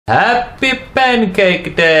Happy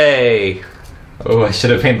Pancake Day! Oh, I should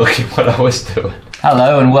have been looking what I was doing.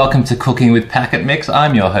 Hello and welcome to Cooking with Pancakes.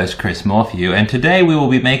 I'm your host Chris Morphew, and today we will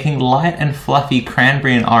be making light and fluffy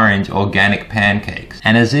cranberry and orange organic pancakes.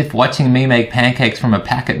 And as if watching me make pancakes from a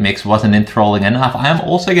packet mix wasn't enthralling enough, I am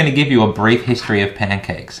also going to give you a brief history of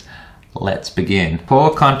pancakes. Let's begin.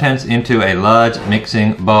 Pour contents into a large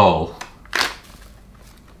mixing bowl.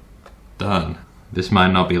 Done. This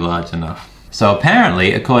might not be large enough. So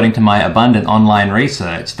apparently, according to my abundant online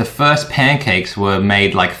research, the first pancakes were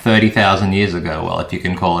made like 30,000 years ago, well, if you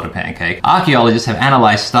can call it a pancake. Archaeologists have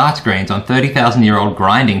analyzed starch grains on 30,000-year-old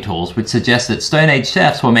grinding tools, which suggests that Stone Age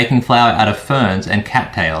chefs were making flour out of ferns and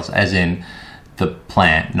cattails, as in the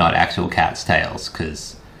plant, not actual cat's tails,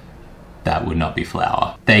 because that would not be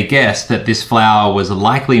flour. They guessed that this flour was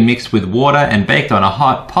likely mixed with water and baked on a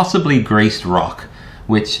hot, possibly greased rock,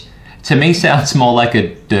 which to me sounds more like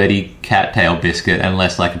a dirty cattail biscuit and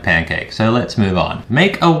less like a pancake, so let's move on.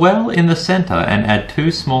 Make a well in the center and add 2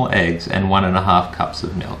 small eggs and 1.5 cups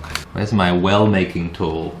of milk. Where's my well making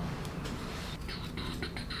tool?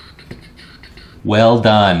 Well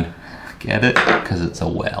done. Get it? Because it's a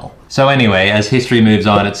well. So anyway, as history moves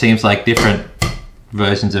on, it seems like different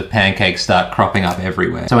versions of pancakes start cropping up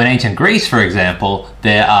everywhere. So in ancient Greece, for example,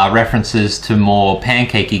 there are references to more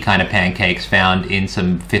pancakey kind of pancakes found in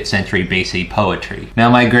some 5th century BC poetry. Now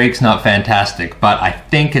my Greek's not fantastic, but I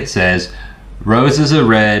think it says, roses are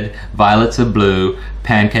red, violets are blue,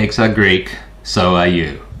 pancakes are Greek, so are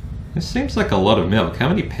you. This seems like a lot of milk. How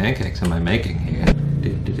many pancakes am I making here?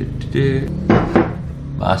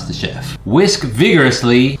 Master Chef. Whisk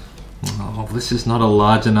vigorously. Oh, this is not a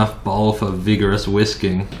large enough bowl for vigorous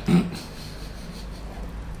whisking.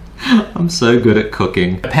 I'm so good at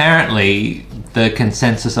cooking. Apparently, the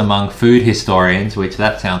consensus among food historians, which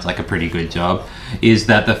that sounds like a pretty good job, is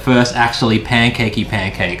that the first actually pancakey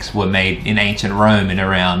pancakes were made in ancient Rome in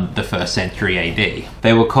around the 1st century AD.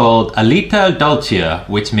 They were called alita dulcia,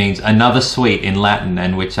 which means another sweet in Latin,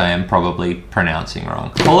 and which I am probably pronouncing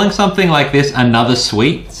wrong. Calling something like this another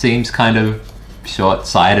sweet seems kind of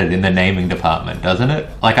short-sighted in the naming department, doesn't it?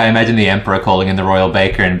 Like, I imagine the emperor calling in the royal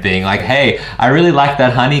baker and being like, hey, I really like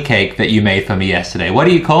that honey cake that you made for me yesterday. What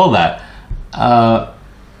do you call that?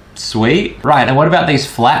 Sweet? Right, and what about these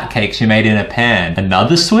flat cakes you made in a pan?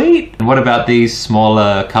 Another sweet? And what about these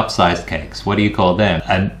smaller cup-sized cakes? What do you call them?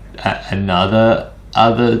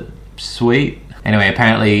 Other sweet? Anyway,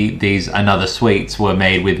 apparently these another sweets were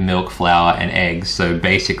made with milk, flour, and eggs, so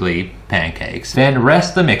basically pancakes. Then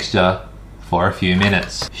rest the mixture for a few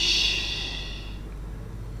minutes.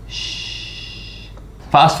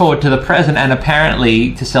 Fast forward to the present, and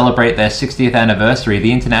apparently to celebrate their 60th anniversary,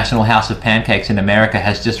 the International House of Pancakes in America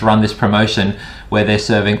has just run this promotion where they're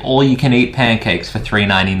serving all-you-can-eat pancakes for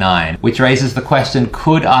 $3.99, which raises the question,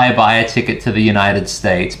 could I buy a ticket to the United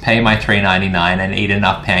States, pay my $3.99, and eat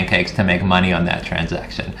enough pancakes to make money on that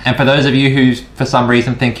transaction? And for those of you who for some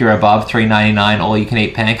reason think you're above $3.99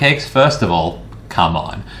 all-you-can-eat pancakes, first of all, come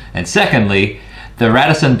on. And secondly, the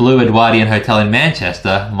Radisson Blu Edwardian Hotel in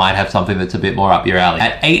Manchester might have something that's a bit more up your alley.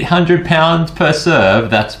 At £800 per serve,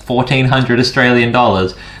 that's 1,400 Australian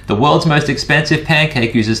dollars, the world's most expensive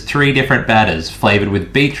pancake uses 3 different batters, flavored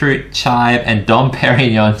with beetroot, chive, and Dom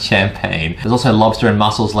Perignon champagne. There's also lobster and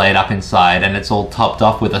mussels laid up inside, and it's all topped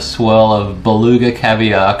off with a swirl of beluga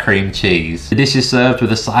caviar cream cheese. The dish is served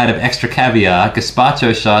with a side of extra caviar,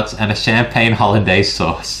 gazpacho shots, and a champagne hollandaise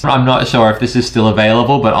sauce. I'm not sure if this is still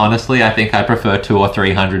available, but honestly, I think I prefer 200 or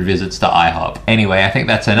 300 visits to IHOP. Anyway, I think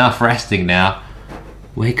that's enough resting now.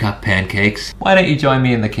 Wake up, pancakes. Why don't you join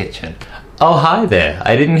me in the kitchen? Oh, hi there.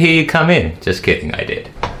 I didn't hear you come in. Just kidding, I did.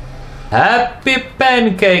 Happy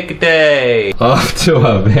Pancake Day! Off to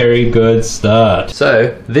a very good start.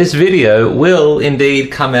 So, this video will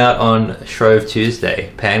indeed come out on Shrove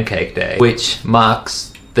Tuesday, Pancake Day, which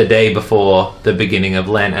marks the day before the beginning of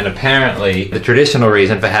Lent, and apparently the traditional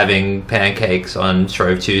reason for having pancakes on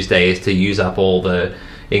Shrove Tuesday is to use up all the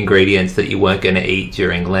ingredients that you weren't going to eat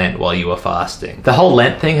during Lent while you were fasting. The whole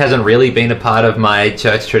Lent thing hasn't really been a part of my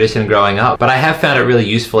church tradition growing up, but I have found it really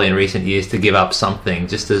useful in recent years to give up something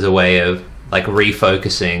just as a way of like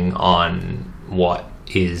refocusing on what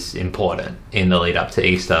is important in the lead up to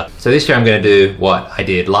Easter. So this year I'm going to do what I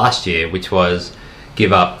did last year, which was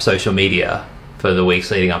give up social media for the weeks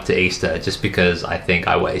leading up to Easter, just because I think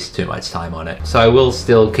I waste too much time on it. So I will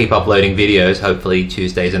still keep uploading videos, hopefully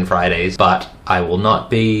Tuesdays and Fridays, but I will not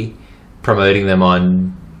be promoting them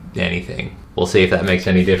on anything. We'll see if that makes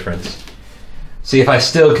any difference. See if I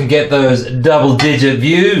still can get those double-digit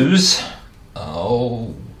views.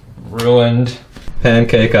 Oh, ruined.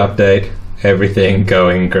 Pancake update. Everything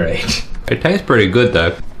going great. It tastes pretty good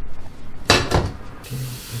though.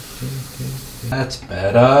 That's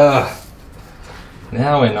better.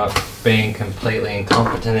 Now we're not being completely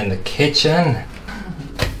incompetent in the kitchen.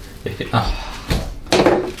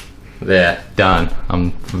 There, done. I'm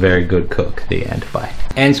a very good cook. The end. Bye.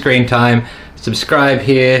 End screen time. Subscribe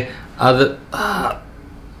here. Other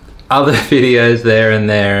videos there and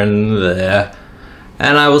there and there.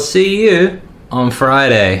 And I will see you on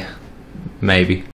Friday. Maybe.